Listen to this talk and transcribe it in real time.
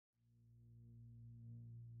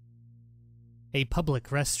a public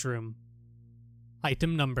restroom.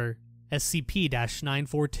 Item number,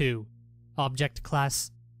 SCP-942. Object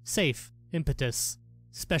Class, Safe, Impetus.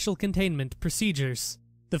 Special Containment Procedures.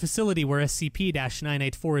 The facility where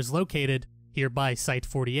SCP-984 is located, hereby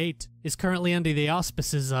Site-48, is currently under the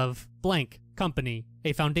auspices of blank Company,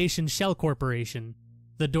 a Foundation Shell Corporation.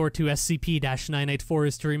 The door to SCP-984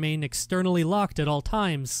 is to remain externally locked at all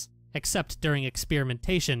times, except during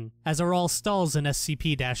experimentation, as are all stalls in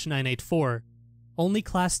SCP-984. Only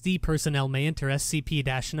Class D personnel may enter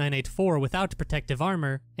SCP-984 without protective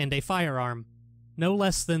armor and a firearm. No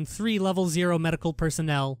less than 3 Level 0 medical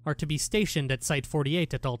personnel are to be stationed at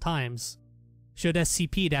Site-48 at all times. Should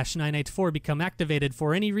SCP-984 become activated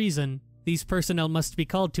for any reason, these personnel must be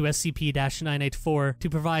called to SCP-984 to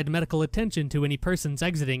provide medical attention to any persons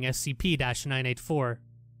exiting SCP-984.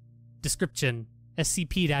 Description: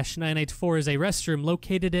 SCP-984 is a restroom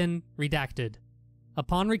located in Redacted.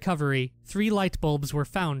 Upon recovery, 3 light bulbs were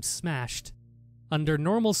found smashed. Under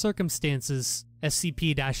normal circumstances,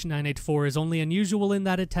 SCP-984 is only unusual in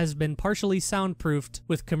that it has been partially soundproofed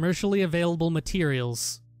with commercially available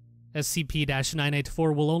materials.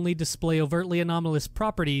 SCP-984 will only display overtly anomalous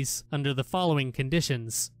properties under the following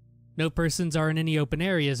conditions. No persons are in any open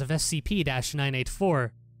areas of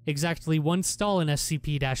SCP-984. Exactly 1 stall in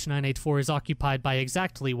SCP-984 is occupied by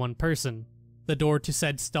exactly 1 person. The door to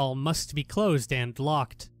said stall must be closed and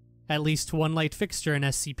locked. At least 1 light fixture in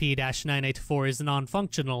SCP-984 is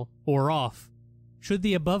non-functional or off. Should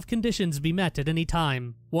the above conditions be met at any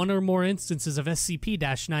time, 1 or more instances of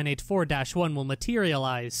SCP-984-1 will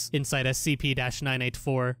materialize inside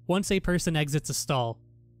SCP-984 once a person exits a stall.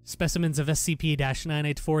 Specimens of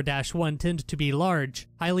SCP-984-1 tend to be large,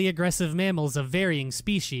 highly aggressive mammals of varying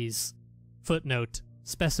species. Footnote: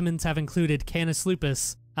 specimens have included Canis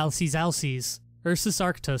lupus, Alces alces, Ursus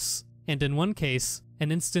arctos, and in one case,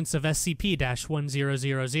 an instance of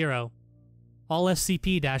SCP-1000. All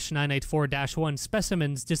SCP-984-1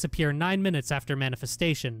 specimens disappear 9 minutes after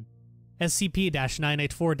manifestation.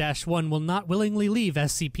 SCP-984-1 will not willingly leave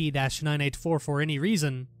SCP-984 for any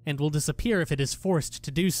reason, and will disappear if it is forced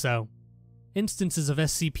to do so. Instances of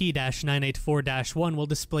SCP-984-1 will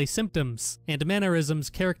display symptoms and mannerisms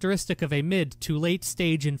characteristic of a mid to late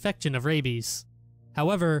stage infection of rabies.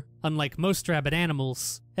 However, unlike most rabid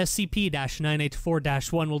animals,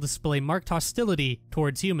 SCP-984-1 will display marked hostility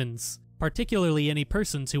towards humans, particularly any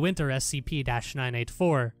persons who enter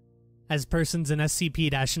SCP-984. As persons in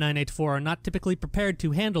SCP-984 are not typically prepared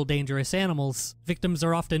to handle dangerous animals, victims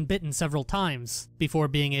are often bitten several times before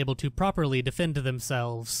being able to properly defend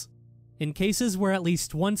themselves. In cases where at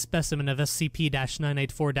least 1 specimen of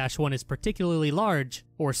SCP-984-1 is particularly large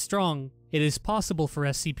or strong, it is possible for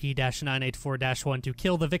SCP-984-1 to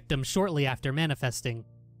kill the victim shortly after manifesting.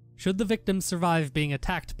 Should the victim survive being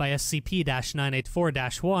attacked by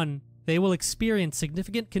SCP-984-1, they will experience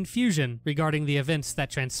significant confusion regarding the events that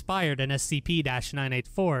transpired in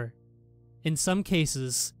SCP-984. In some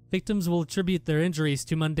cases, victims will attribute their injuries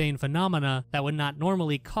to mundane phenomena that would not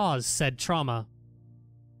normally cause said trauma.